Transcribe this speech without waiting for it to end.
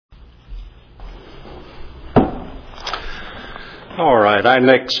All right, our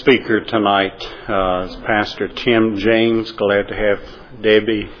next speaker tonight is Pastor Tim James. Glad to have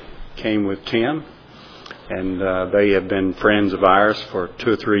Debbie came with Tim, and they have been friends of ours for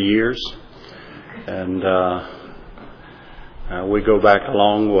 2 or 3 years, and we go back a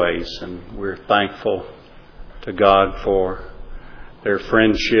long ways, and we're thankful to God for their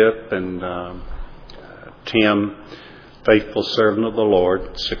friendship. And Tim, faithful servant of the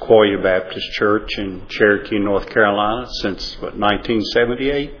Lord, Sequoia Baptist Church in Cherokee, North Carolina, since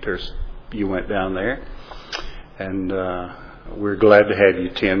 1978, or you went down there. And we're glad to have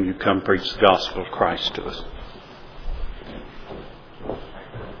you, Tim. You come preach the gospel of Christ to us.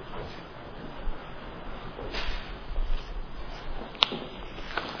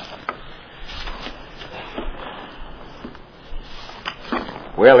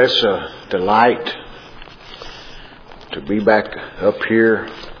 Well, it's a delight to be back up here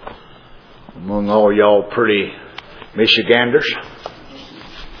among all y'all pretty Michiganders.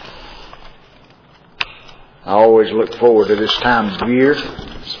 I always look forward to this time of year to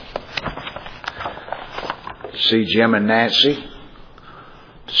see Jim and Nancy,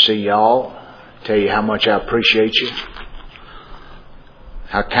 to see y'all, tell you how much I appreciate you,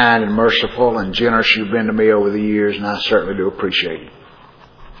 how kind and merciful and generous you've been to me over the years, and I certainly do appreciate it.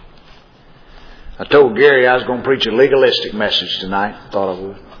 I told Gary I was going to preach a legalistic message tonight. Thought I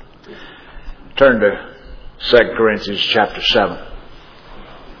would. Turn to 2 Corinthians chapter 7.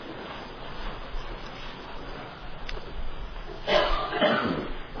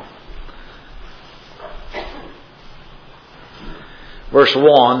 Verse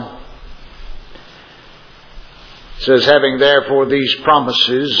 1 says, "Having therefore these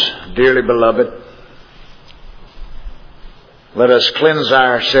promises, dearly beloved, let us cleanse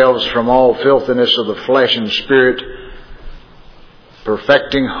ourselves from all filthiness of the flesh and spirit,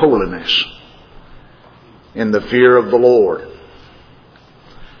 perfecting holiness in the fear of the Lord."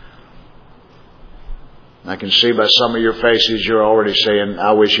 I can see by some of your faces you're already saying,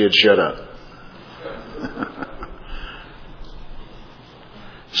 "I wish you'd shut up."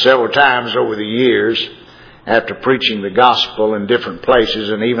 Several times over the years, after preaching the gospel in different places,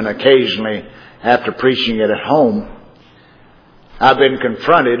 and even occasionally after preaching it at home, I've been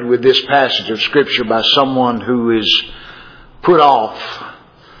confronted with this passage of Scripture by someone who is put off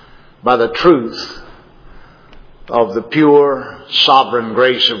by the truth of the pure, sovereign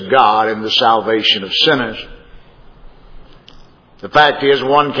grace of God in the salvation of sinners. The fact is,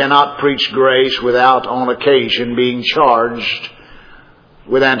 one cannot preach grace without, on occasion, being charged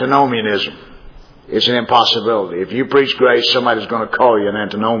with antinomianism. It's an impossibility. If you preach grace, somebody's going to call you an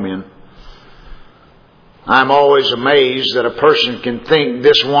antinomian. I'm always amazed that a person can think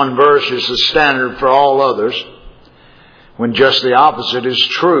this one verse is the standard for all others, when just the opposite is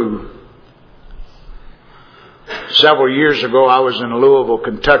true. Several years ago, I was in Louisville,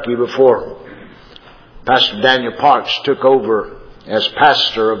 Kentucky, before Pastor Daniel Parks took over as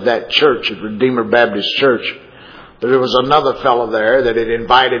pastor of that church at Redeemer Baptist Church. There was another fellow there that had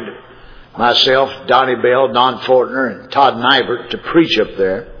invited myself, Donnie Bell, Don Fortner, and Todd Nybert to preach up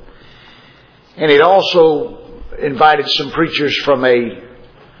there. And he'd also invited some preachers from a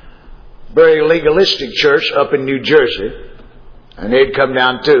very legalistic church up in New Jersey. And they'd come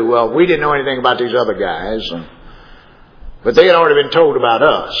down too. Well, we didn't know anything about these other guys. But they had already been told about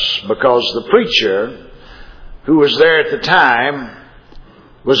us, because the preacher who was there at the time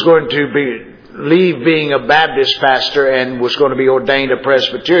was going to leave being a Baptist pastor and was going to be ordained a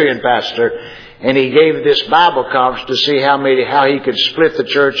Presbyterian pastor. And he gave this Bible conference to see how he could split the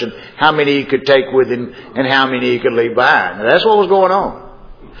church, and how many he could take with him, and how many he could leave behind. Now, that's what was going on.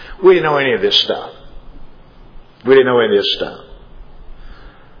 We didn't know any of this stuff.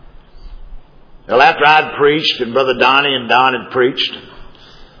 Well, after I'd preached, and Brother Donnie and Don had preached,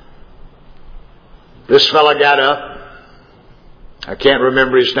 this fellow got up. I can't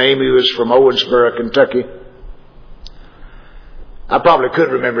remember his name. He was from Owensboro, Kentucky. I probably could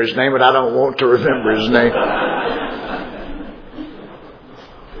remember his name, but I don't want to remember his name.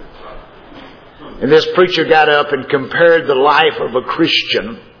 And this preacher got up and compared the life of a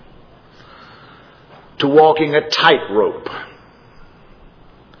Christian to walking a tightrope.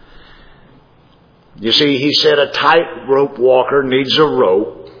 You see, he said a tightrope walker needs a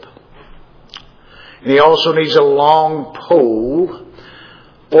rope. And he also needs a long pole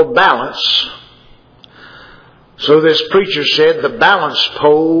for balance. So this preacher said the balance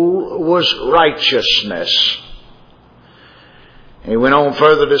pole was righteousness. And he went on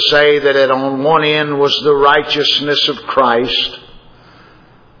further to say that on one end was the righteousness of Christ,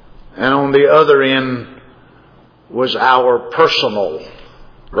 and on the other end was our personal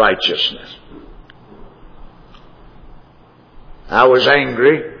righteousness. I was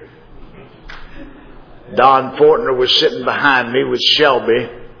angry. Don Fortner was sitting behind me with Shelby,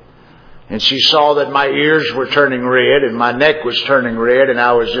 and she saw that my ears were turning red and my neck was turning red, and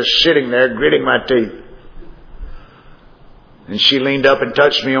I was just sitting there gritting my teeth. And she leaned up and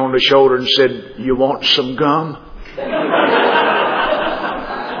touched me on the shoulder and said, "You want some gum?"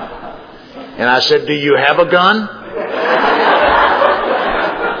 And I said, "Do you have a gun?"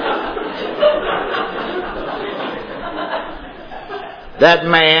 That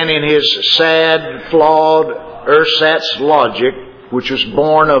man, in his sad, flawed ersatz logic, which was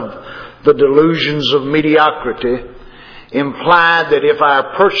born of the delusions of mediocrity, implied that if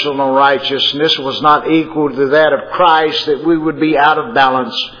our personal righteousness was not equal to that of Christ, that we would be out of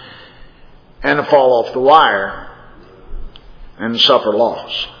balance and fall off the wire and suffer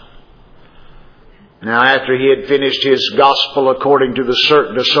loss. Now, after he had finished his gospel according to the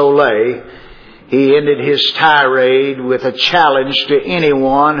Cirque du Soleil, he ended his tirade with a challenge to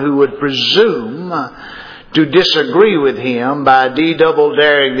anyone who would presume to disagree with him by double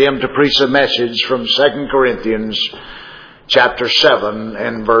daring them to preach a message from 2 Corinthians chapter 7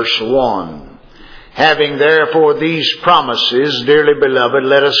 and verse 1. Having therefore these promises, dearly beloved,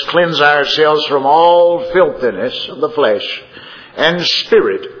 let us cleanse ourselves from all filthiness of the flesh and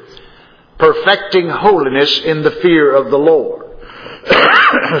spirit, perfecting holiness in the fear of the Lord.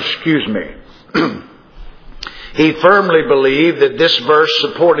 Excuse me. He firmly believed that this verse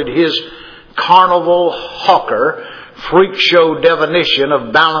supported his carnival hawker, freak show definition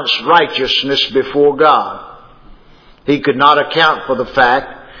of balanced righteousness before God. He could not account for the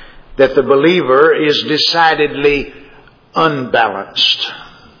fact that the believer is decidedly unbalanced.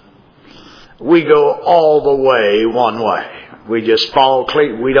 We go all the way one way. We just fall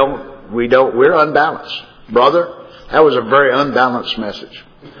clean. We're unbalanced. Brother, that was a very unbalanced message.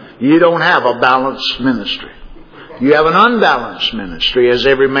 You don't have a balanced ministry. You have an unbalanced ministry, as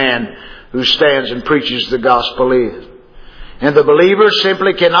every man who stands and preaches the gospel is. And the believer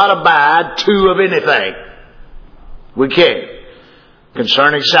simply cannot abide two of anything. We can't.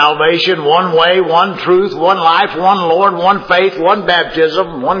 Concerning salvation, one way, one truth, one life, one Lord, one faith, one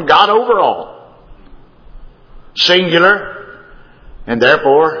baptism, one God over all. Singular, and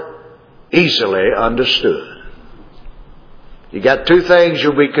therefore easily understood. You got two things,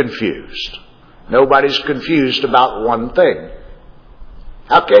 you'll be confused. Nobody's confused about one thing.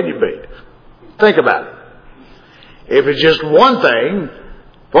 How can you be? Think about it. If it's just one thing,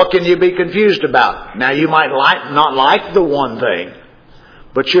 what can you be confused about? Now, you might not like the one thing,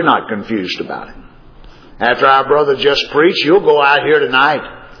 but you're not confused about it. After our brother just preached, you'll go out here tonight,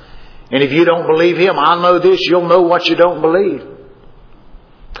 and if you don't believe him, I'll know this, you'll know what you don't believe.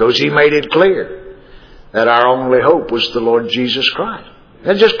 Because he made it clear that our only hope was the Lord Jesus Christ.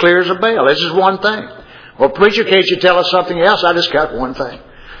 That just clears a bell. This is one thing. Well, preacher, can't you tell us something else? I just got one thing.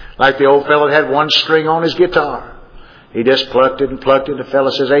 Like the old fellow that had one string on his guitar. He just plucked it and plucked it. The fellow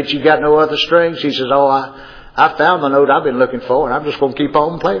says, "Ain't you got no other strings?" He says, "Oh, I found the note I've been looking for, and I'm just going to keep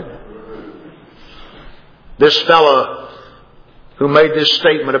on playing." This fellow who made this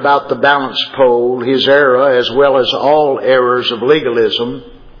statement about the balance pole, his error, as well as all errors of legalism,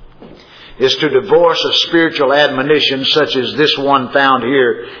 is to divorce a spiritual admonition such as this one found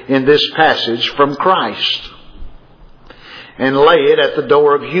here in this passage from Christ and lay it at the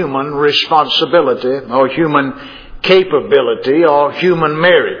door of human responsibility or human capability or human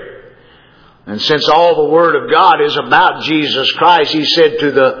merit. And since all the Word of God is about Jesus Christ, he said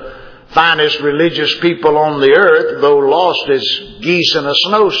to the finest religious people on the earth, though lost as geese in a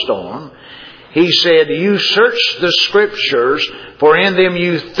snowstorm, he said, "You search the Scriptures, for in them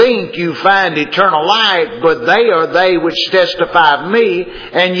you think you find eternal life, but they are they which testify of me,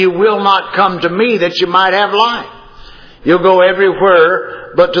 and you will not come to me that you might have life." You'll go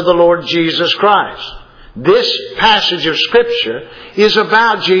everywhere but to the Lord Jesus Christ. This passage of Scripture is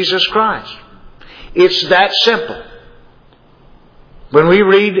about Jesus Christ. It's that simple. When we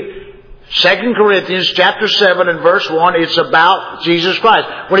read 2 Corinthians chapter 7 and verse 1, it's about Jesus Christ.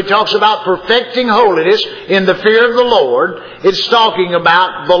 When he talks about perfecting holiness in the fear of the Lord, it's talking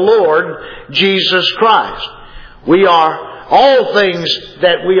about the Lord Jesus Christ. All things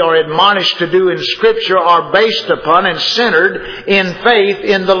that we are admonished to do in Scripture are based upon and centered in faith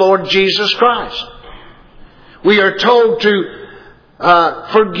in the Lord Jesus Christ. We are told to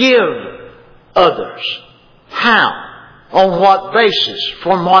forgive others. How? On what basis?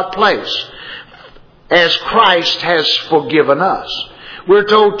 From what place? As Christ has forgiven us. We're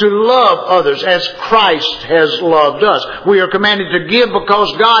told to love others as Christ has loved us. We are commanded to give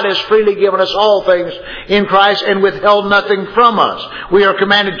because God has freely given us all things in Christ and withheld nothing from us. We are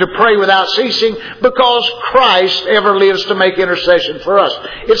commanded to pray without ceasing because Christ ever lives to make intercession for us.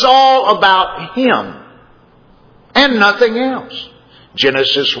 It's all about Him and nothing else.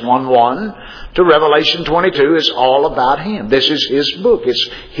 Genesis 1:1 to Revelation 22 is all about Him. This is His book. It's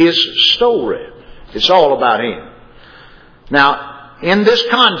His story. It's all about Him. Now, in this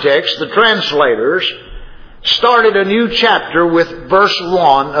context, the translators started a new chapter with verse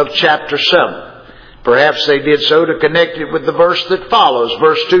 1 of chapter 7. Perhaps they did so to connect it with the verse that follows.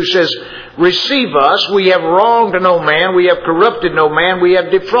 Verse 2 says, "Receive us, we have wronged no man, we have corrupted no man, we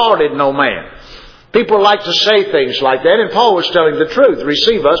have defrauded no man." People like to say things like that, and Paul was telling the truth.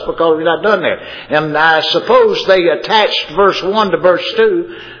 Receive us because we've not done that. And I suppose they attached verse 1 to verse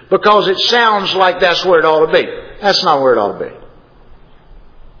 2 because it sounds like that's where it ought to be. That's not where it ought to be.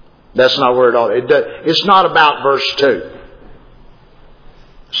 That's not where it ought to be. It's not about verse 2.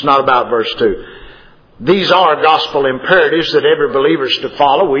 It's not about verse 2. These are gospel imperatives that every believer is to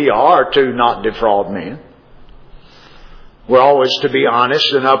follow. We are to not defraud men. We're always to be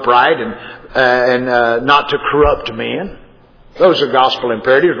honest and upright and not to corrupt men. Those are gospel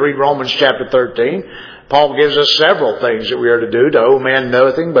imperatives. Read Romans chapter 13. Paul gives us several things that we are to do. To owe man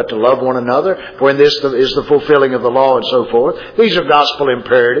nothing but to love one another. For in this is the fulfilling of the law and so forth. These are gospel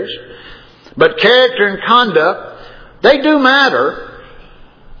imperatives. But character and conduct, they do matter.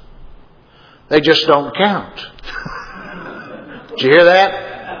 They just don't count. Did you hear that?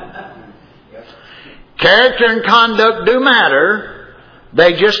 Character and conduct do matter.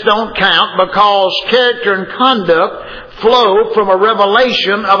 They just don't count because character and conduct flow from a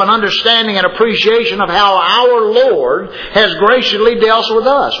revelation of an understanding and appreciation of how our Lord has graciously dealt with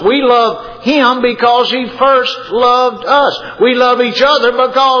us. We love Him because He first loved us. We love each other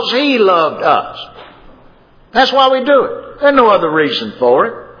because He loved us. That's why we do it. There's no other reason for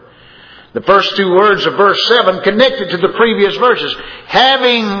it. The first two words of verse 7 connected to the previous verses.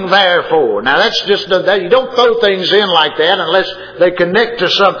 Having therefore. Now that's just, you don't throw things in like that unless they connect to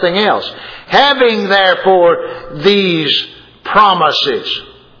something else. Having therefore these promises.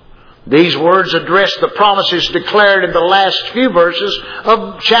 These words address the promises declared in the last few verses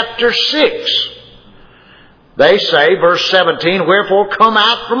of chapter 6. They say, verse 17, "Wherefore come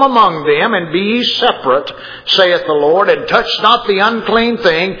out from among them, and be ye separate, saith the Lord, and touch not the unclean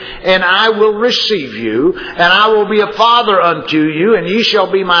thing, and I will receive you, and I will be a father unto you, and ye shall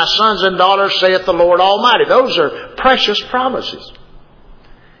be my sons and daughters, saith the Lord Almighty." Those are precious promises.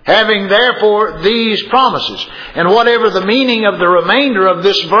 Having therefore these promises. And whatever the meaning of the remainder of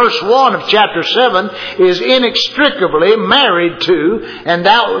this verse 1 of chapter 7 is inextricably married to, and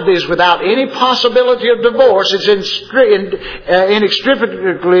that is without any possibility of divorce, it's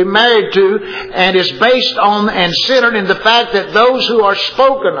inextricably married to and is based on and centered in the fact that those who are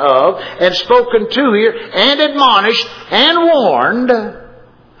spoken of and spoken to here and admonished and warned,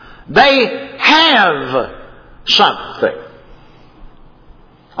 they have something.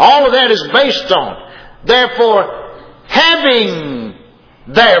 All of that is based on. Therefore, having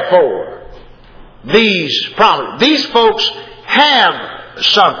therefore these promises. These folks have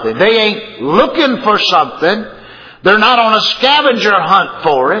something. They ain't looking for something. They're not on a scavenger hunt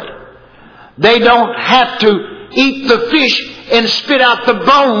for it. They don't have to eat the fish and spit out the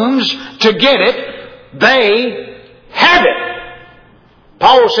bones to get it. They have it.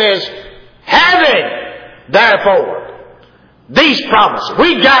 Paul says, having therefore these promises.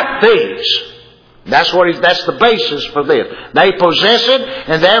 We got these. That's the basis for this. They possess it,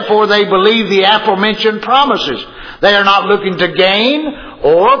 and therefore they believe the aforementioned promises. They are not looking to gain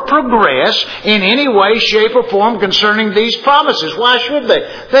or progress in any way, shape, or form concerning these promises. Why should they?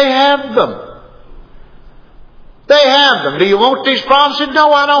 They have them. They have them. Do you want these promises?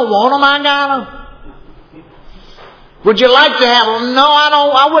 No, I don't want them. I got them. Would you like to have them? No, I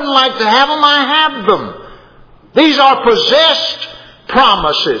don't. I wouldn't like to have them. I have them. These are possessed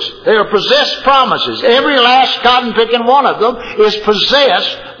promises. They are possessed promises. Every last cotton-picking one of them is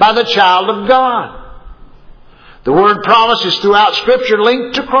possessed by the child of God. The word promise is throughout Scripture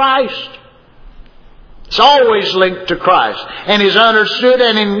linked to Christ. It's always linked to Christ and is understood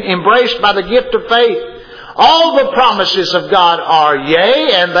and embraced by the gift of faith. All the promises of God are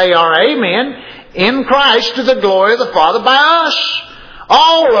yea, and they are amen in Christ to the glory of the Father by us.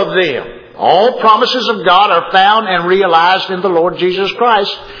 All of them. All promises of God are found and realized in the Lord Jesus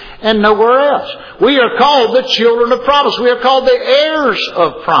Christ and nowhere else. We are called the children of promise. We are called the heirs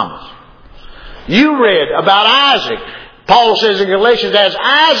of promise. You read about Isaac. Paul says in Galatians, as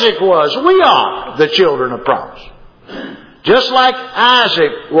Isaac was, we are the children of promise. Just like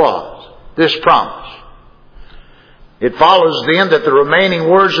Isaac was, this promise. It follows then that the remaining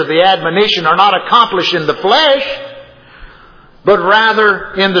words of the admonition are not accomplished in the flesh, but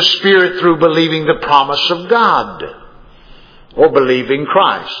rather in the Spirit through believing the promise of God, or believing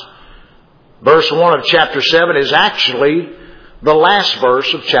Christ. Verse 1 of chapter 7 is actually the last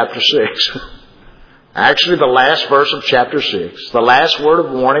verse of chapter 6. Actually, the last verse of chapter 6. The last word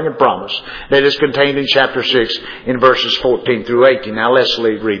of warning and promise that is contained in chapter 6 in verses 14 through 18. Now let's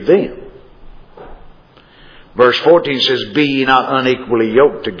read them. Verse 14 says, "Be ye not unequally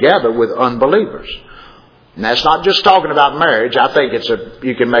yoked together with unbelievers." And that's not just talking about marriage. I think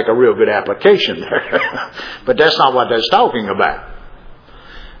you can make a real good application there. But that's not what that's talking about.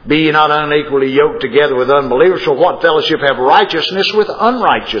 "Be ye not unequally yoked together with unbelievers, for what fellowship have righteousness with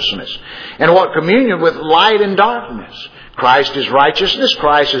unrighteousness? And what communion with light and darkness? Christ is righteousness,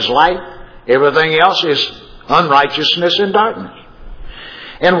 Christ is light. Everything else is unrighteousness and darkness.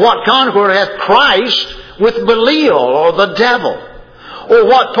 And what concord hath Christ with Belial, or the devil? Or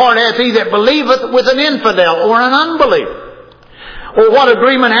what part hath he that believeth with an infidel, or an unbeliever? Or what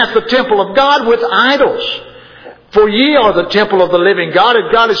agreement hath the temple of God with idols? For ye are the temple of the living God,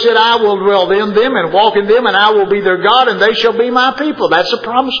 and God has said, I will dwell in them and walk in them, and I will be their God, and they shall be my people." That's the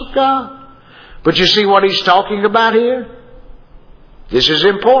promise of God. But you see what he's talking about here? This is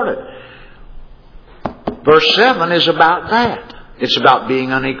important. Verse 7 is about that. It's about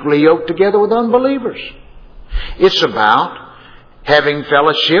being unequally yoked together with unbelievers. It's about having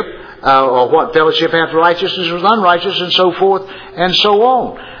fellowship, or what fellowship hath righteousness with unrighteousness, and so forth and so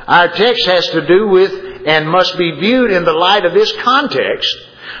on. Our text has to do with and must be viewed in the light of this context,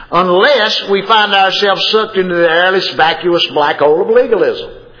 unless we find ourselves sucked into the airless, vacuous black hole of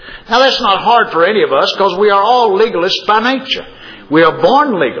legalism. Now that's not hard for any of us, because we are all legalists by nature. We are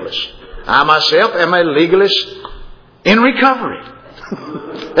born legalists. I myself am a legalist in recovery.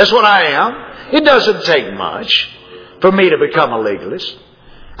 That's what I am. It doesn't take much for me to become a legalist.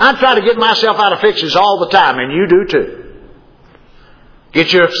 I try to get myself out of fixes all the time, and you do too.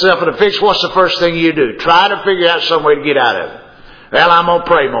 Get yourself in a fix, what's the first thing you do? Try to figure out some way to get out of it. Well, I'm going to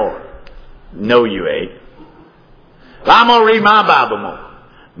pray more. No, you ain't. I'm going to read my Bible more.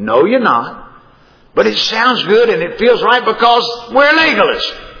 No, you're not. But it sounds good and it feels right because we're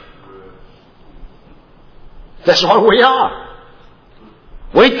legalists. That's what we are.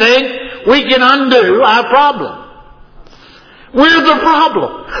 We think we can undo our problem. We're the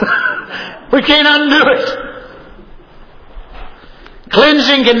problem. We can't undo it.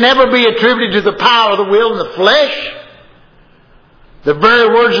 Cleansing can never be attributed to the power of the will and the flesh. The very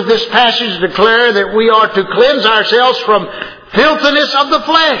words of this passage declare that we are to cleanse ourselves from filthiness of the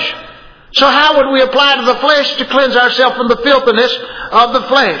flesh. So how would we apply to the flesh to cleanse ourselves from the filthiness of the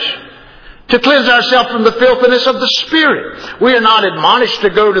flesh? To cleanse ourselves from the filthiness of the Spirit. We are not admonished to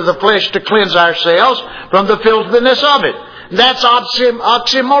go to the flesh to cleanse ourselves from the filthiness of it. That's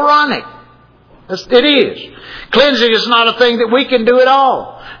oxymoronic. It is. Cleansing is not a thing that we can do at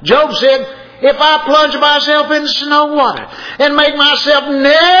all. Job said, if I plunge myself in snow water and make myself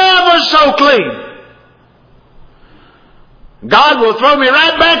never so clean, God will throw me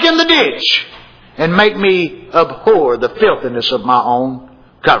right back in the ditch and make me abhor the filthiness of my own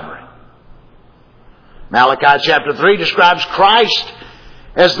covering. Malachi chapter 3 describes Christ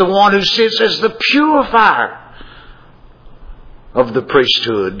as the one who sits as the purifier of the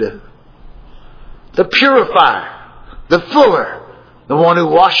priesthood. The purifier, the fuller, the one who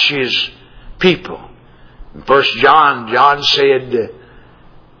washes people. In 1 John said,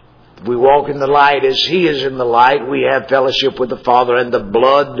 we walk in the light as He is in the light. We have fellowship with the Father, and the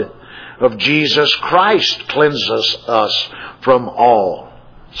blood of Jesus Christ cleanses us from all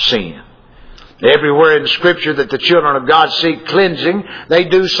sin. Everywhere in Scripture that the children of God seek cleansing, they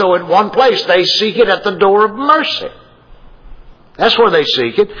do so in one place. They seek it at the door of mercy. That's where they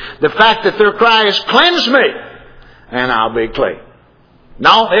seek it. The fact that their cry is, cleanse me, and I'll be clean.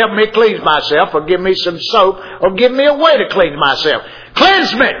 No, help me cleanse myself, or give me some soap, or give me a way to cleanse myself.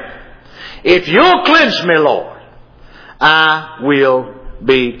 Cleanse me. If you'll cleanse me, Lord, I will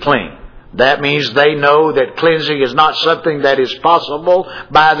be clean. That means they know that cleansing is not something that is possible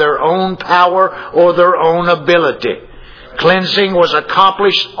by their own power or their own ability. Cleansing was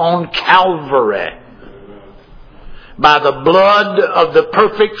accomplished on Calvary by the blood of the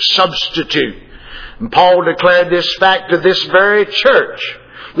perfect substitute. And Paul declared this fact to this very church.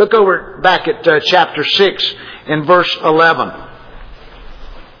 Look over back at chapter 6 and verse 11.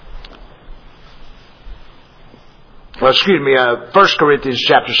 1 Corinthians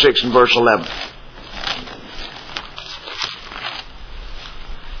chapter 6 and verse 11.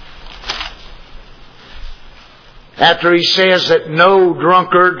 after he says that no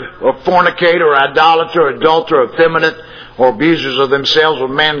drunkard or fornicator or idolater or adulterer or effeminate or abusers of themselves with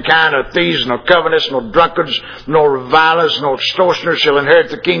mankind or thieves nor covetous nor drunkards nor revilers nor extortioners shall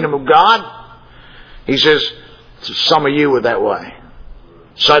inherit the kingdom of God. He says, some of you were that way.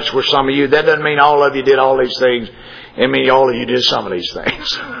 Such were some of you. That doesn't mean all of you did all these things. It means all of you did some of these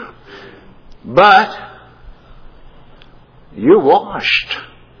things. But you're washed.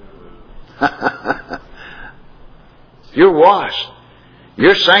 You're washed.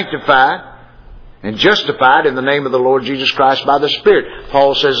 You're sanctified and justified in the name of the Lord Jesus Christ by the Spirit.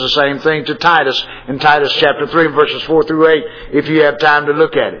 Paul says the same thing to Titus in Titus chapter 3 verses 4 through 8 if you have time to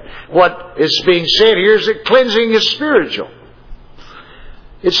look at it. What is being said here is that cleansing is spiritual.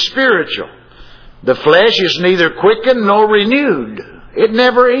 It's spiritual. The flesh is neither quickened nor renewed. It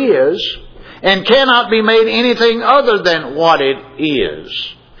never is, and cannot be made anything other than what it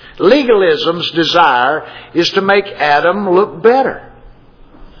is. Legalism's desire is to make Adam look better,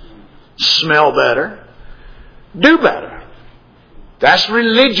 smell better, do better. That's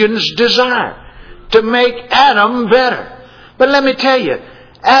religion's desire, to make Adam better. But let me tell you,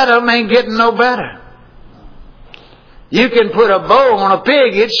 Adam ain't getting no better. You can put a bow on a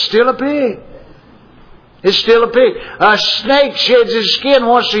pig, it's still a pig. It's still a pig. A snake sheds his skin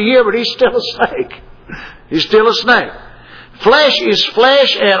once a year, but he's still a snake. He's still a snake. Flesh is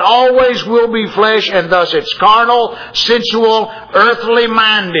flesh and always will be flesh, and thus it's carnal, sensual, earthly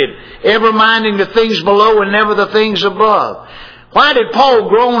minded, ever minding the things below and never the things above. Why did Paul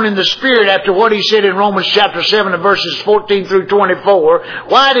groan in the Spirit after what he said in Romans chapter 7 and verses 14 through 24?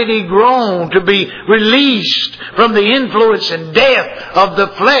 Why did he groan to be released from the influence and death of the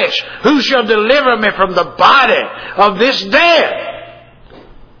flesh? Who shall deliver me from the body of this death?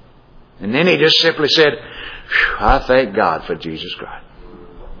 And then he just simply said, I thank God for Jesus Christ.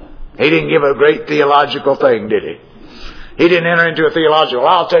 He didn't give a great theological thing, did he? He didn't enter into a theological,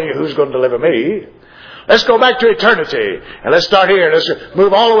 I'll tell you who's going to deliver me. Let's go back to eternity. And let's start here. Let's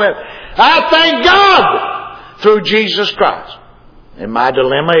move all the way up. I thank God through Jesus Christ. And my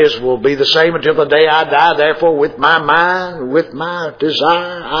dilemma will be the same until the day I die. Therefore, with my mind, with my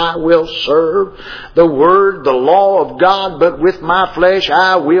desire, I will serve the Word, the law of God. But with my flesh,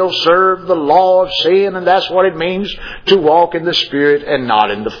 I will serve the law of sin. And that's what it means to walk in the Spirit and not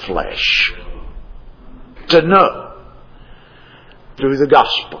in the flesh. To know through the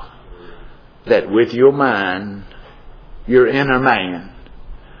gospel that with your mind, your inner man,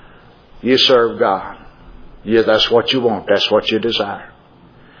 you serve God. Yeah, that's what you want. That's what you desire.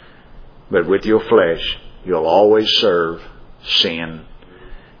 But with your flesh, you'll always serve sin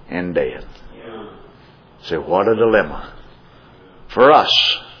and death. So what a dilemma. For us,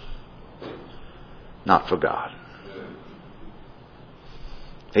 not for God.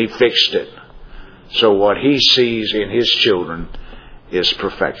 He fixed it. So what He sees in His children is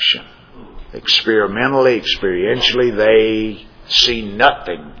perfection. Experimentally, experientially, they see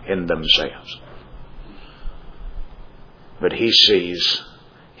nothing in themselves. But He sees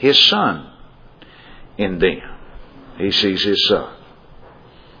His Son in them. He sees His Son.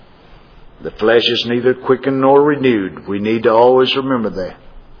 The flesh is neither quickened nor renewed. We need to always remember that.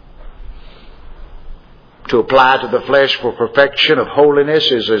 To apply to the flesh for perfection of holiness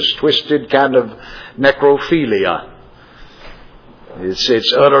is as twisted kind of necrophilia.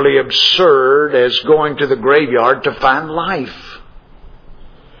 It's utterly absurd as going to the graveyard to find life.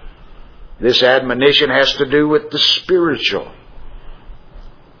 This admonition has to do with the spiritual.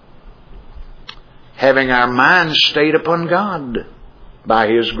 Having our minds stayed upon God by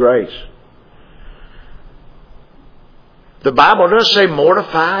His grace. The Bible does say,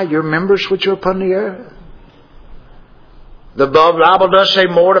 mortify your members which are upon the earth. The Bible does say,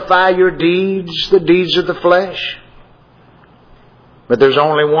 mortify your deeds, the deeds of the flesh. But there's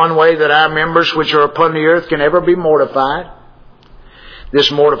only one way that our members which are upon the earth can ever be mortified. This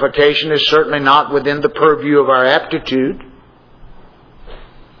mortification is certainly not within the purview of our aptitude.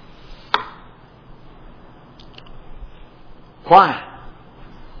 Why?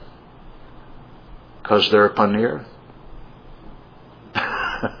 Because they're upon the earth.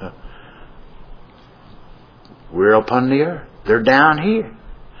 We're upon the earth. They're down here.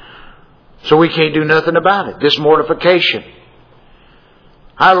 So we can't do nothing about it. This mortification.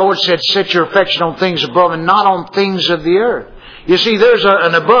 Our Lord said, set your affection on things above and not on things of the earth. You see, there's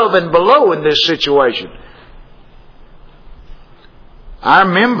an above and below in this situation. Our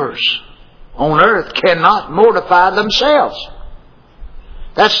members on earth cannot mortify themselves.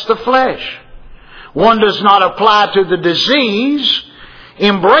 That's the flesh. One does not apply to the disease,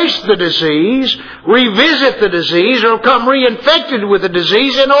 embrace the disease, revisit the disease, or become reinfected with the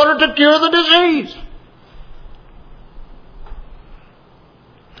disease in order to cure the disease.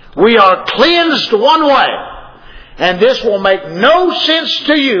 We are cleansed one way. And this will make no sense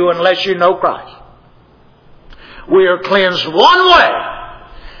to you unless you know Christ. We are cleansed one way.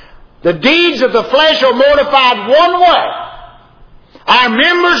 The deeds of the flesh are mortified one way. Our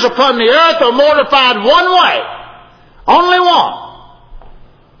members upon the earth are mortified one way. Only one.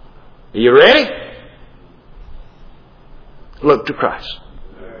 Are you ready? Look to Christ.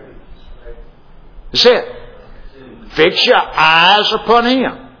 That's it. Fix your eyes upon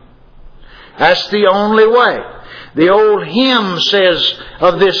Him. That's the only way. The old hymn says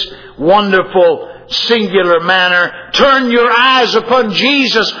of this wonderful singular manner, turn your eyes upon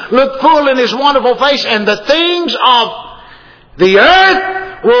Jesus, look full in His wonderful face, and the things of the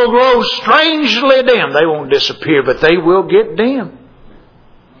earth will grow strangely dim. They won't disappear, but they will get dim.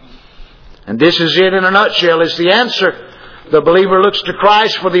 And this is it in a nutshell. It's the answer. The believer looks to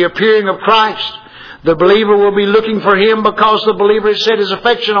Christ for the appearing of Christ. The believer will be looking for Him because the believer has set his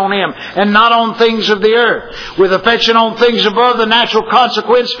affection on Him and not on things of the earth. With affection on things above, the natural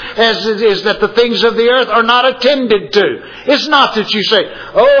consequence is that the things of the earth are not attended to. It's not that you say,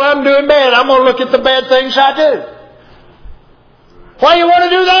 oh, I'm doing bad, I'm going to look at the bad things I do. Why do you want to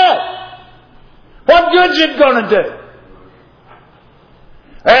do that? What good's it going to do?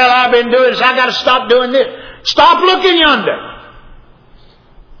 Well, I've been doing this, I got to stop doing this. Stop looking yonder.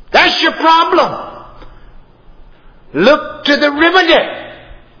 That's your problem. Look to the remedy.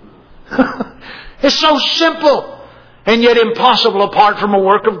 It's so simple and yet impossible apart from a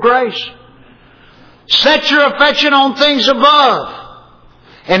work of grace. Set your affection on things above,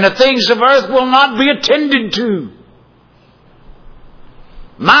 and the things of earth will not be attended to.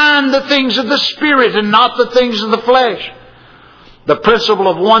 Mind the things of the Spirit and not the things of the flesh. The principle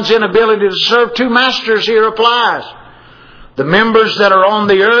of one's inability to serve two masters here applies. The members that are on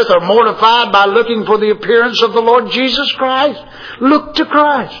the earth are mortified by looking for the appearance of the Lord Jesus Christ. Look to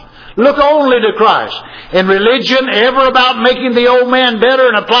Christ. Look only to Christ. In religion, ever about making the old man better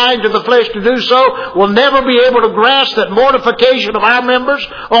and applying to the flesh to do so, will never be able to grasp that mortification of our members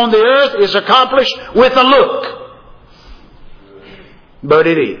on the earth is accomplished with a look. But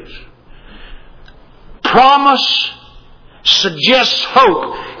it is. Promise suggests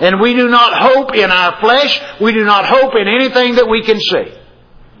hope. And we do not hope in our flesh. We do not hope in anything that we can see.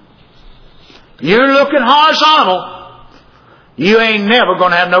 You're looking horizontal. You ain't never going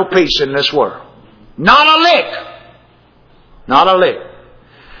to have no peace in this world. Not a lick. Not a lick.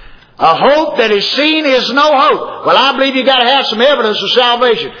 A hope that is seen is no hope. Well, I believe you got to have some evidence of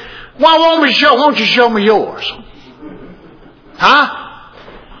salvation. Why won't you show me yours? Huh?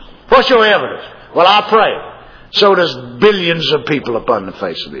 What's your evidence? Well, I pray. So does billions of people upon the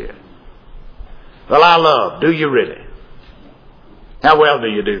face of the earth. Well, I love. Do you really? How well do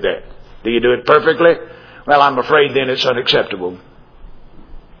you do that? Do you do it perfectly? Well, I'm afraid then it's unacceptable.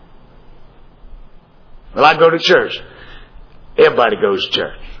 Well, I go to church. Everybody goes to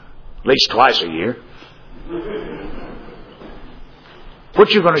church. At least twice a year.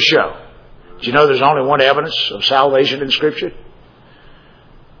 What you going to show? Do you know there's only one evidence of salvation in Scripture?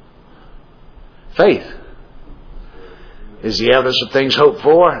 Faith is the evidence of things hoped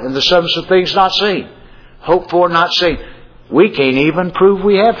for and the substance of things not seen. Hoped for, not seen. We can't even prove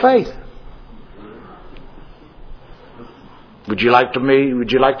we have faith. Would you like to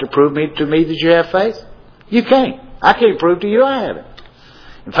prove to me that you have faith? You can't. I can't prove to you I have it.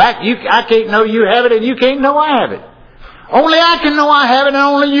 In fact, I can't know you have it and you can't know I have it. Only I can know I have it and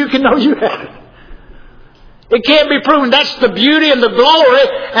only you can know you have it. It can't be proven. That's the beauty and the glory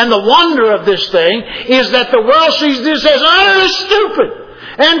and the wonder of this thing, is that the world sees this as utterly stupid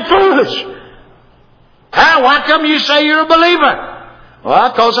and foolish. How? Why come you say you're a believer? Well,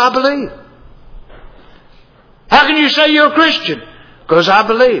 because I believe. How can you say you're a Christian? Because I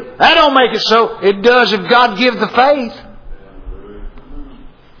believe. That don't make it so. It does if God gives the faith.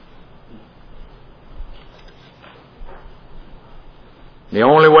 The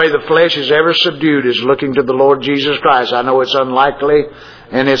only way the flesh is ever subdued is looking to the Lord Jesus Christ. I know it's unlikely,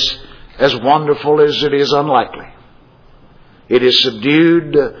 and it's as wonderful as it is unlikely. It is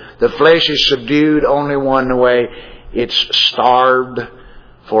subdued. The flesh is subdued only one way. It's starved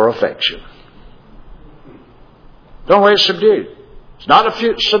for affection. The only way it's subdued. It's not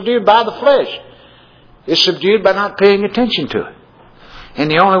subdued by the flesh. It's subdued by not paying attention to it. And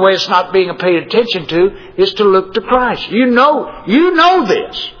the only way it's not being paid attention to is to look to Christ. You know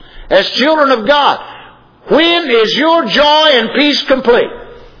this. As children of God, when is your joy and peace complete?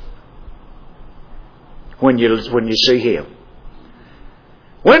 When you see Him.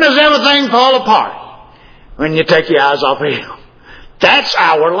 When does everything fall apart? When you take your eyes off of Him. That's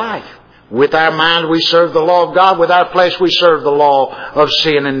our life. With our mind we serve the law of God. With our flesh we serve the law of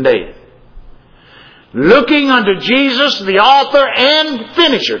sin and death. Looking unto Jesus, the author and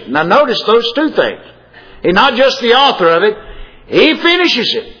finisher. Now notice those two things. He's not just the author of it, He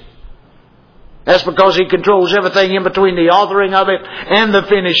finishes it. That's because He controls everything in between the authoring of it and the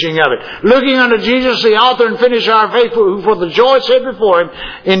finishing of it. Looking unto Jesus, the author and finisher of our faith, who for the joy set before Him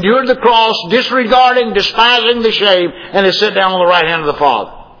endured the cross, disregarding, despising the shame, and is set down on the right hand of the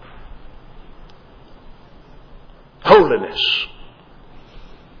Father. Holiness.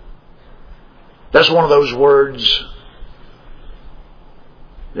 That's one of those words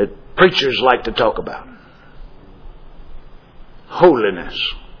that preachers like to talk about. Holiness.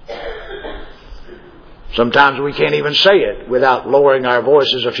 Sometimes we can't even say it without lowering our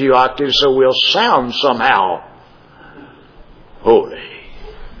voices a few octaves so we'll sound somehow holy.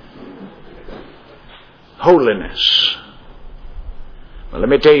 Holiness. Well, let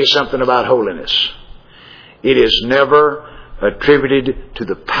me tell you something about holiness. It is never attributed to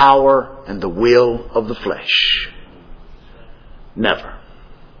the power and the will of the flesh. Never.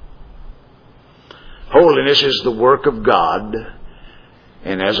 Holiness is the work of God.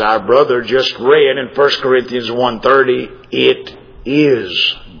 And as our brother just read in 1 Corinthians 1:30, it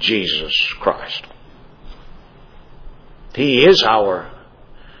is Jesus Christ. He is our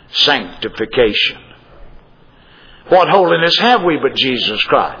sanctification. What holiness have we but Jesus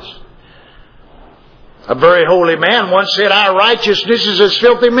Christ? A very holy man once said, our righteousness is as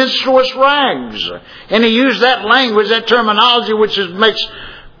filthy menstruous rags. And he used that language, that terminology, which makes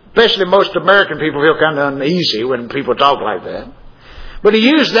especially most American people feel kind of uneasy when people talk like that. But he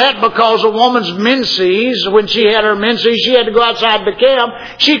used that because a woman's menses, when she had her menses, she had to go outside the camp.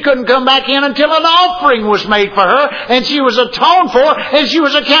 She couldn't come back in until an offering was made for her, and she was atoned for, and she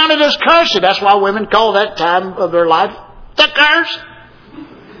was accounted as cursed. That's why women call that time of their life the curse.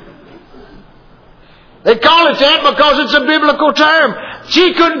 They call it that because it's a biblical term.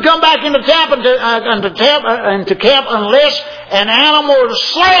 She couldn't come back into camp unless an animal was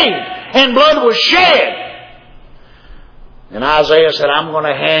slain and blood was shed. And Isaiah said, I'm going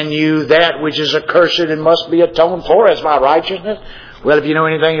to hand you that which is accursed and must be atoned for as my righteousness. Well, if you know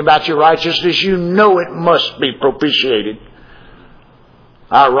anything about your righteousness, you know it must be propitiated.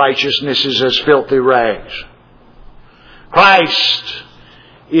 Our righteousness is as filthy rags. Christ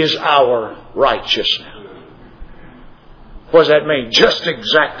is our righteousness. What does that mean? Just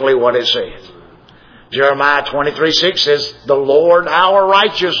exactly what it says. Jeremiah 23:6 says, the Lord our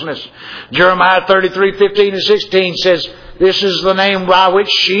righteousness. Jeremiah 33:15 and 16 says, this is the name by which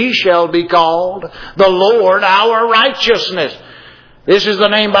she shall be called, the Lord our righteousness. This is the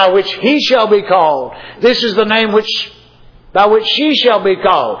name by which he shall be called. This is the name by which she shall be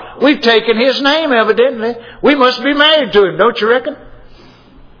called. We've taken his name, evidently. We must be married to him, don't you reckon?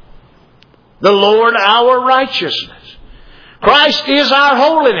 The Lord our righteousness. Christ is our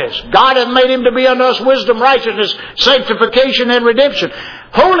holiness. God hath made him to be unto us wisdom, righteousness, sanctification, and redemption.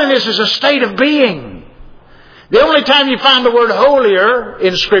 Holiness is a state of being. The only time you find the word holier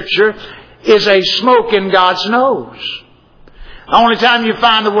in Scripture is a smoke in God's nose. The only time you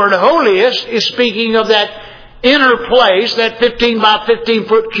find the word holiest is speaking of that inner place, that 15 by 15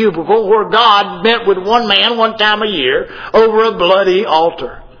 foot cubicle where God met with one man one time a year over a bloody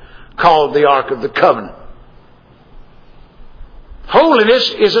altar called the Ark of the Covenant.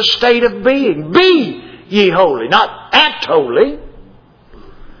 Holiness is a state of being. Be ye holy. Not act holy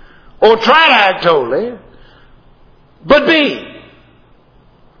or try to act holy, but be.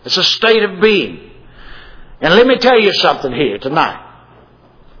 It's a state of being. And let me tell you something here tonight.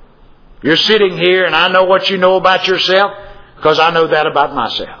 You're sitting here and I know what you know about yourself because I know that about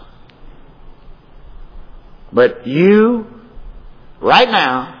myself. But you, right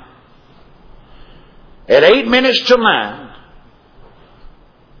now, at 8 minutes to 9,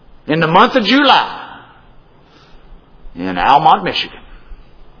 in the month of July, in Almont, Michigan,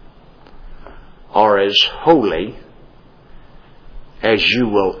 are as holy as you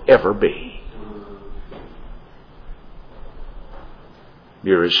will ever be.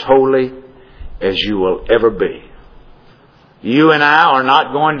 You're as holy as you will ever be. You and I are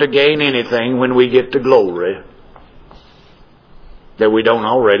not going to gain anything when we get to glory that we don't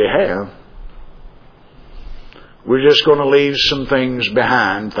already have. We're just going to leave some things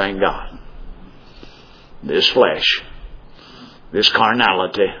behind, thank God. This flesh, this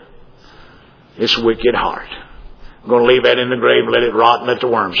carnality, this wicked heart. I'm going to leave that in the grave, let it rot, and let the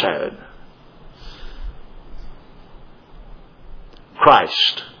worms have it.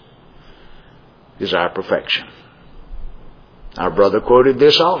 Christ is our perfection. Our brother quoted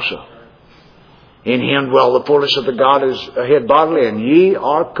this also. In Him dwell the fullness of the Godhead bodily, and ye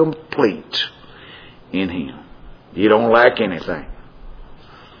are complete in Him. You don't lack anything.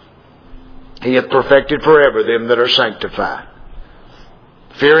 He hath perfected forever them that are sanctified.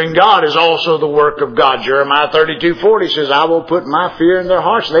 Fearing God is also the work of God. Jeremiah 32:40 says, I will put my fear in their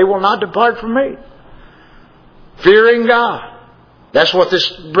hearts. They will not depart from me. Fearing God. That's what this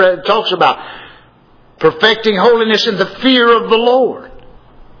talks about. Perfecting holiness in the fear of the Lord.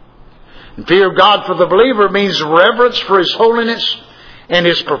 And fear of God for the believer means reverence for His holiness and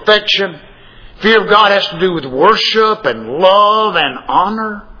His perfection. Fear of God has to do with worship and love and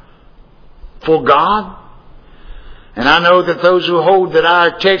honor for God. And I know that those who hold that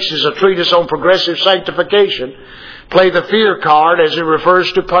our text is a treatise on progressive sanctification play the fear card as it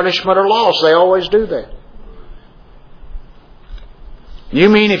refers to punishment or loss. They always do that. You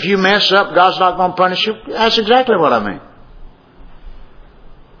mean if you mess up, God's not going to punish you? That's exactly what I mean.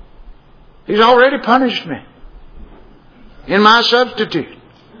 He's already punished me in my substitute.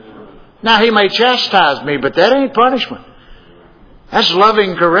 Now He may chastise me, but that ain't punishment. That's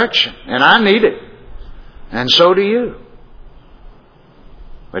loving correction, and I need it. And so do you.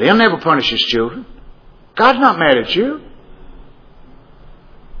 But He'll never punish His children. God's not mad at you.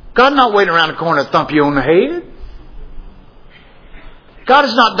 God's not waiting around the corner to thump you on the head. God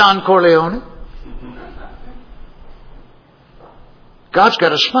is not Don Corleone. God's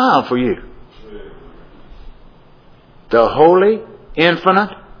got a smile for you. The holy, infinite,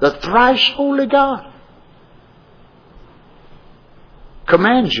 the thrice holy God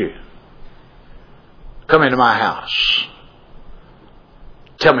commands you. Come into my house.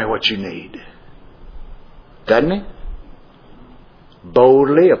 Tell me what you need. Doesn't He?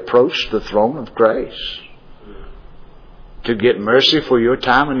 Boldly approach the throne of grace to get mercy for your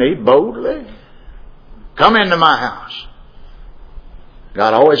time of need. Boldly. Come into my house.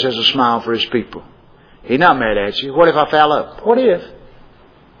 God always has a smile for His people. He's not mad at you. What if I foul up? What if?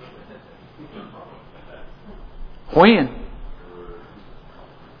 When?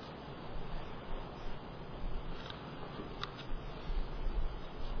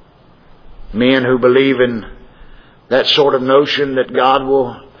 Men who believe in that sort of notion that God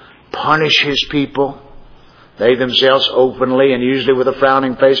will punish His people, they themselves openly and usually with a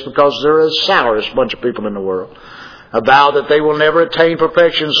frowning face, because they're the sourest bunch of people in the world, avow that they will never attain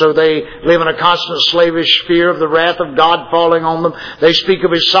perfection, so they live in a constant slavish fear of the wrath of God falling on them. They speak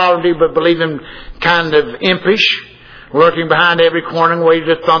of His sovereignty, but believe Him kind of impish, lurking behind every corner, waiting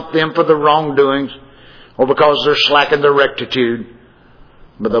to thump them for the wrongdoings, or because they're slacking their rectitude.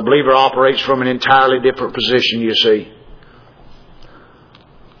 But the believer operates from an entirely different position, you see.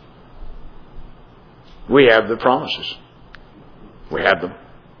 We have the promises. We have them.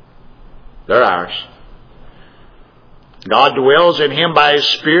 They're ours. God dwells in him by His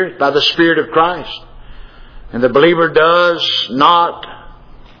Spirit, by the Spirit of Christ. And the believer does not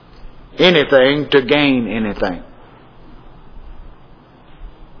anything to gain anything.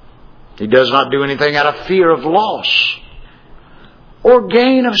 He does not do anything out of fear of loss or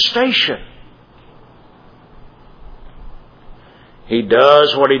gain of station. He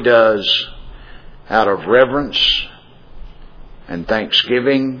does what he does out of reverence and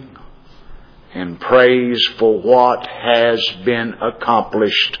thanksgiving and praise for what has been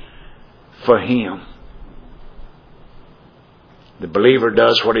accomplished for him. The believer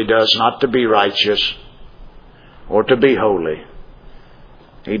does what he does not to be righteous or to be holy.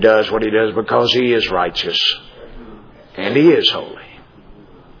 He does what he does because he is righteous and he is holy.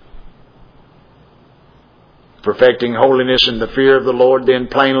 Perfecting holiness in the fear of the Lord then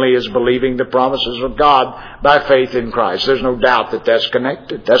plainly is believing the promises of God by faith in Christ. There's no doubt that that's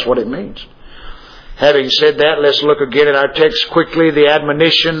connected. That's what it means. Having said that, let's look again at our text quickly. The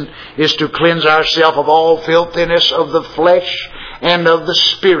admonition is to cleanse ourselves of all filthiness of the flesh and of the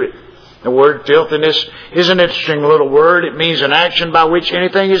spirit. The word filthiness is an interesting little word. It means an action by which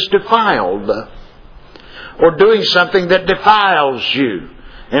anything is defiled, or doing something that defiles you.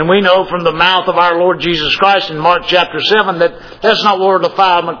 And we know from the mouth of our Lord Jesus Christ in Mark chapter 7 that that's not where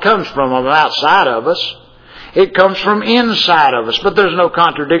defilement comes from outside of us. It comes from inside of us. But there's no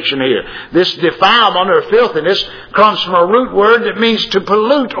contradiction here. This defilement or filthiness comes from a root word that means to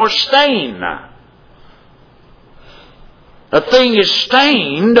pollute or stain. A thing is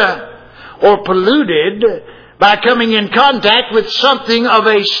stained or polluted by coming in contact with something of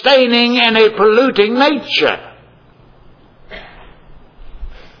a staining and a polluting nature.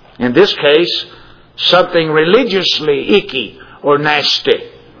 In this case, something religiously icky or nasty.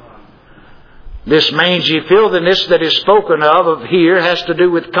 This mangy filthiness that is spoken of here has to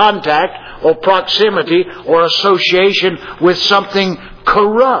do with contact or proximity or association with something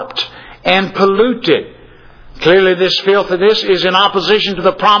corrupt and polluted. Clearly this filthiness is in opposition to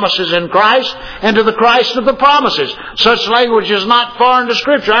the promises in Christ and to the Christ of the promises. Such language is not foreign to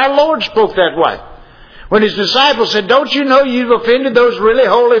Scripture. Our Lord spoke that way. When His disciples said, don't you know you've offended those really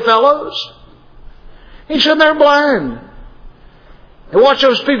holy fellows? He said, they're blind. And watch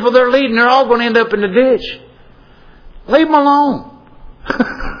those people they're leading, they're all going to end up in the ditch. Leave them alone.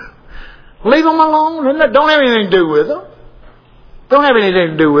 Leave them alone. Don't have anything to do with them. Don't have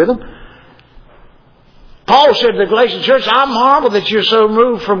anything to do with them. Paul said to the Galatian church, I marvel that you're so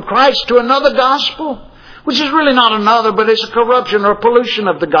moved from Christ to another gospel, which is really not another, but it's a corruption or a pollution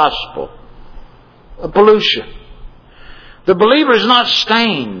of the gospel. A pollution. The believer is not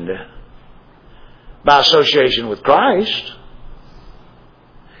stained by association with Christ.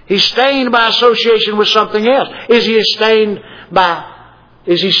 He's stained by association with something else. Is he stained by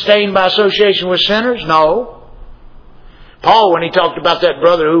association with sinners? No. Paul, when he talked about that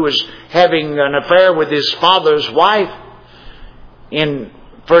brother who was having an affair with his father's wife in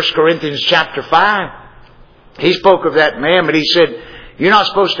 1 Corinthians chapter 5, he spoke of that man, but he said, you're not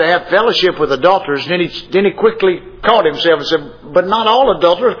supposed to have fellowship with adulterers. Then he quickly caught himself and said, but not all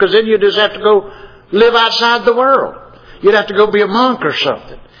adulterers, because then you just have to go live outside the world. You'd have to go be a monk or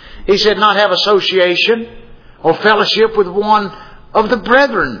something. He said, not have association or fellowship with one of the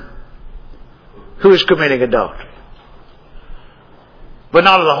brethren who is committing adultery. But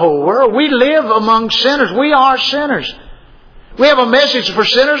not of the whole world. We live among sinners. We are sinners. We have a message for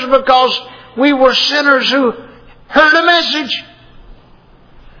sinners because we were sinners who heard a message.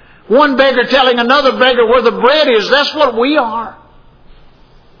 One beggar telling another beggar where the bread is. That's what we are.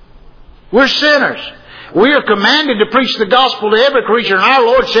 We're sinners. We are commanded to preach the gospel to every creature. And our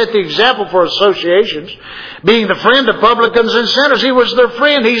Lord set the example for associations. Being the friend of publicans and sinners. He was their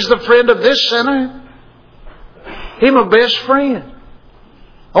friend. He's the friend of this sinner. He's my best friend.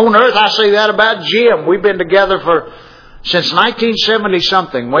 On earth, I say that about Jim. We've been together since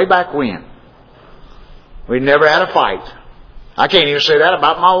 1970-something, way back when. We never had a fight. I can't even say that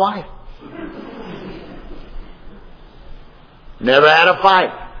about my wife. Never had a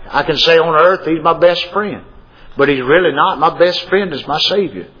fight. I can say on earth, he's my best friend. But he's really not. My best friend is my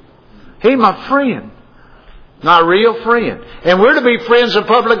Savior. He's my friend. My real friend. And we're to be friends of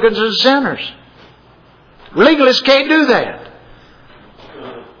publicans and sinners. Legalists can't do that.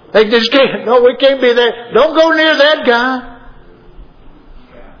 They just can't. No, we can't be there. Don't go near that guy.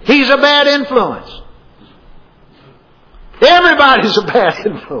 He's a bad influence. Everybody's a bad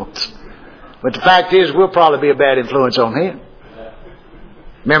influence. But the fact is, we'll probably be a bad influence on him.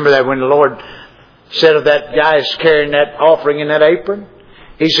 Remember that when the Lord said of that guy who's carrying that offering in that apron?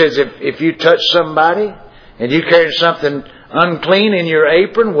 He says, if you touch somebody and you carry something unclean in your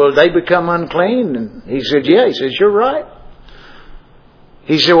apron, will they become unclean? And he said, yeah. He says, you're right.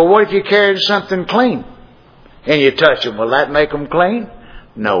 He said, well, what if you're carrying something clean and you touch them? Will that make them clean?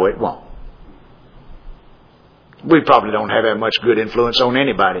 No, it won't. We probably don't have that much good influence on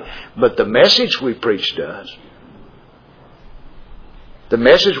anybody. But the message we preach does. The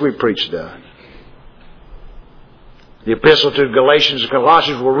message we preach does. The epistle to Galatians and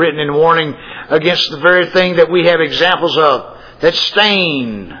Colossians were written in warning against the very thing that we have examples of. That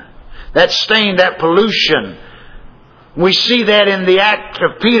stain, that pollution. We see that in the act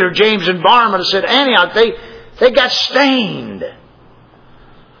of Peter, James, and Barnabas at Antioch. They got stained.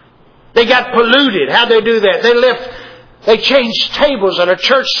 They got polluted. How'd they do that? They changed tables at a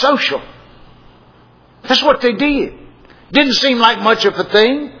church social. That's what they did. Didn't seem like much of a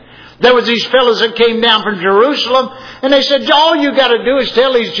thing. There was these fellows that came down from Jerusalem, and they said, all you got to do is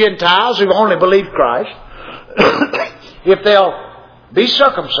tell these Gentiles who only believe Christ, if they'll be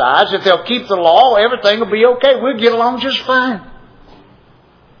circumcised, if they'll keep the law, everything will be okay. We'll get along just fine.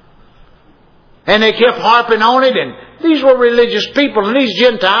 And they kept harping on it, and these were religious people, and these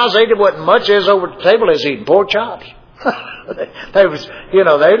Gentiles, they wasn't much as over the table as eating pork chops.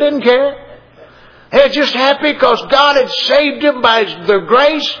 they didn't care. They were just happy because God had saved them by their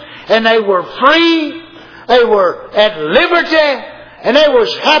grace, and they were free, they were at liberty, and they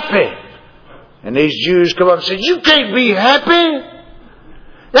was happy. And these Jews come up and said, you can't be happy.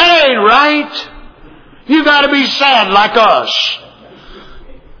 That ain't right. You got to be sad like us.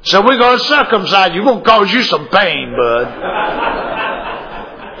 So we're going to circumcise you. We're going to cause you some pain, bud.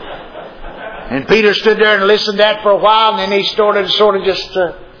 And Peter stood there and listened to that for a while, and then he started sort of just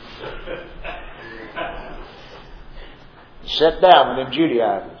sat down with them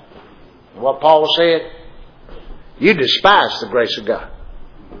Judaizers. And what Paul said, you despise the grace of God.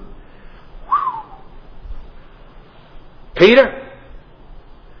 Peter,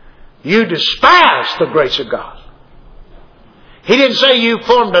 you despise the grace of God. He didn't say you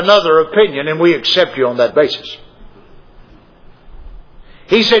formed another opinion and we accept you on that basis.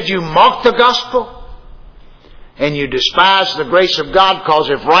 He said you mock the gospel and you despise the grace of God, because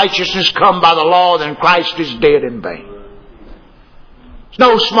if righteousness come by the law, then Christ is dead in vain. It's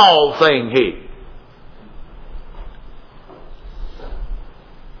no small thing here.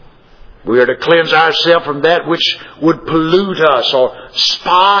 We are to cleanse ourselves from that which would pollute us or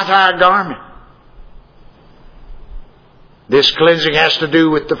spot our garment. This cleansing has to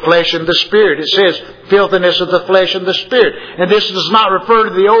do with the flesh and the spirit. It says filthiness of the flesh and the spirit. And this does not refer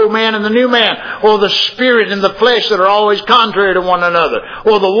to the old man and the new man, or the spirit and the flesh that are always contrary to one another,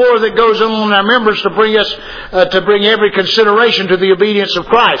 or the war that goes on in our members to bring every consideration to the obedience of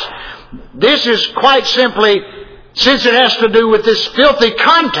Christ. This is quite simply, since it has to do with this filthy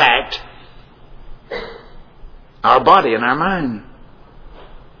contact, our body and our mind.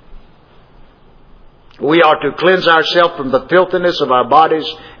 We are to cleanse ourselves from the filthiness of our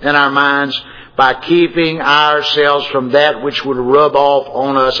bodies and our minds by keeping ourselves from that which would rub off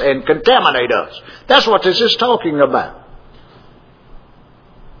on us and contaminate us. That's what this is talking about.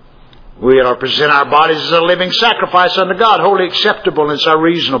 We are to present our bodies as a living sacrifice unto God, wholly acceptable, and it's a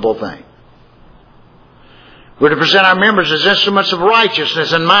reasonable thing. We're to present our members as instruments of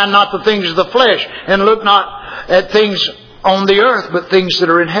righteousness, and mind not the things of the flesh, and look not at things on the earth, but things that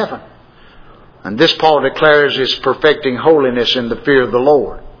are in heaven. And this Paul declares is perfecting holiness in the fear of the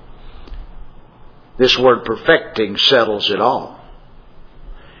Lord. This word perfecting settles it all.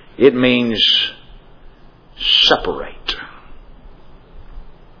 It means separate.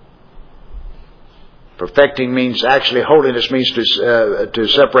 Perfecting means, actually holiness means to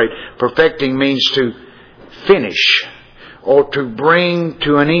separate. Perfecting means to finish or to bring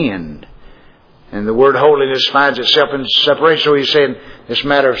to an end. And the word holiness finds itself in separation. So he's saying this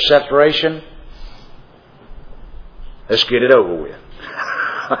matter of separation, let's get it over with.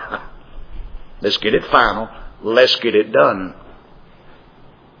 Let's get it final. Let's get it done.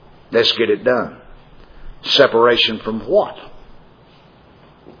 Let's get it done. Separation from what?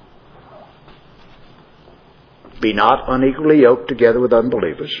 Be not unequally yoked together with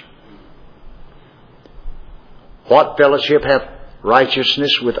unbelievers. What fellowship hath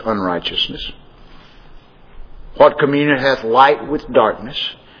righteousness with unrighteousness? What communion hath light with darkness?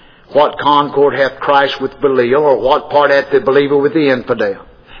 What concord hath Christ with Belial? Or what part hath the believer with the infidel?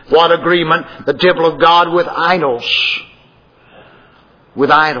 What agreement the temple of God with idols? With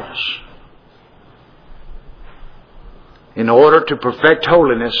idols. In order to perfect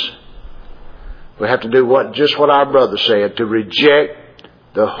holiness, we have to do just what our brother said, to reject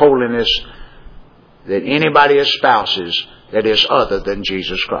the holiness that anybody espouses that is other than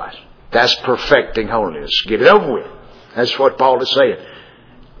Jesus Christ. That's perfecting holiness. Get it over with. That's what Paul is saying.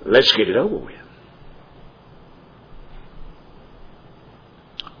 Let's get it over with.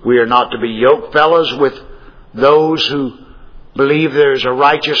 We are not to be yoke fellows with those who believe there is a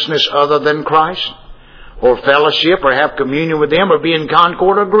righteousness other than Christ, or fellowship, or have communion with them, or be in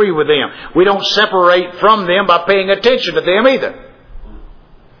concord, or agree with them. We don't separate from them by paying attention to them either.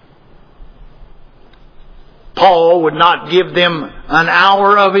 Paul would not give them an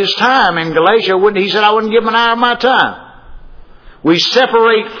hour of his time in Galatia, wouldn't he? He said, I wouldn't give them an hour of my time. We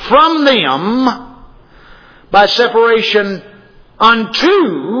separate from them by separation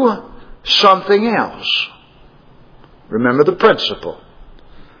unto something else. Remember the principle.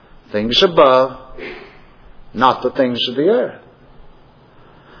 Things above, not the things of the earth.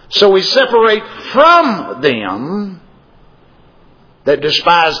 So we separate from them that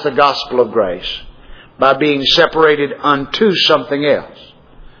despise the gospel of grace by being separated unto something else.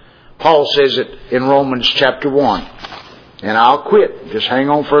 Paul says it in Romans chapter 1. And I'll quit. Just hang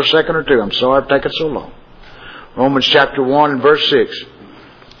on for a second or two. I'm sorry I've taken so long. Romans chapter 1 and verse 6.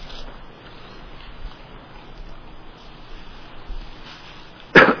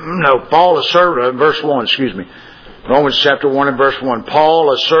 No, Paul, a servant, verse 1, excuse me. Romans chapter 1 and verse 1.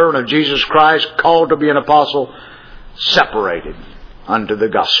 Paul, a servant of Jesus Christ, called to be an apostle, separated unto the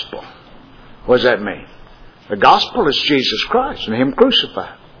gospel. What does that mean? The gospel is Jesus Christ and Him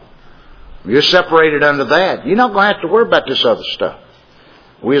crucified. You're separated unto that. You're not going to have to worry about this other stuff.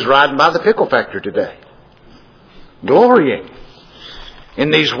 We was riding by the pickle factory today, glorying in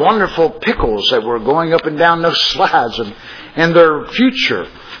these wonderful pickles that were going up and down those slides, and their future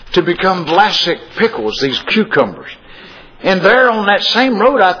to become Vlasic pickles, these cucumbers. And there on that same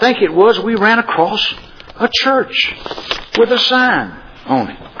road, I think it was, we ran across a church with a sign on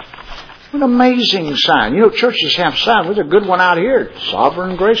it. An amazing sign. You know, churches have signs. There's a good one out here,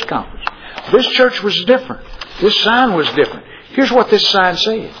 Sovereign Grace Conference. This church was different. This sign was different. Here's what this sign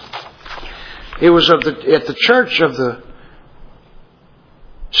said. It was at the church of the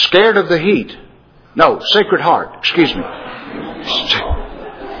Scared of the heat. No, Sacred Heart. Excuse me.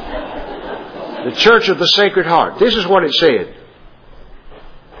 The Church of the Sacred Heart. This is what it said.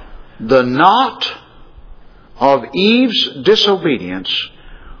 The knot of Eve's disobedience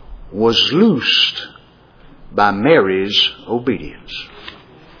was loosed by Mary's obedience.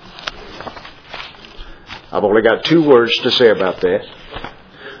 I've only got 2 words to say about that.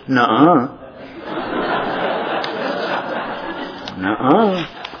 Nuh-uh.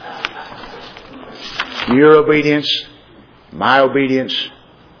 Nuh-uh. Your obedience, my obedience,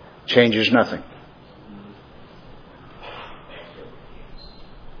 changes nothing.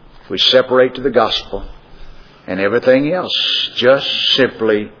 We separate to the gospel, and everything else just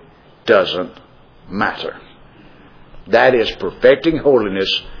simply doesn't matter. That is perfecting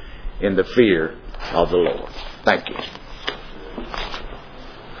holiness in the fear of the Lord. Thank you.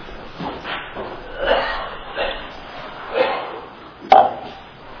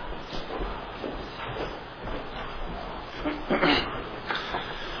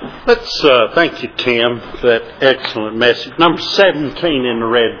 Let's thank you, Tim, for that excellent message. Number 17 in the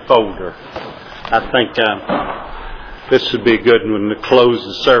red folder. I think this would be a good one to close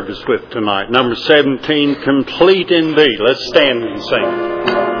the service with tonight. Number 17, complete in thee. Let's stand and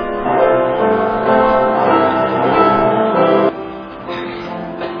sing.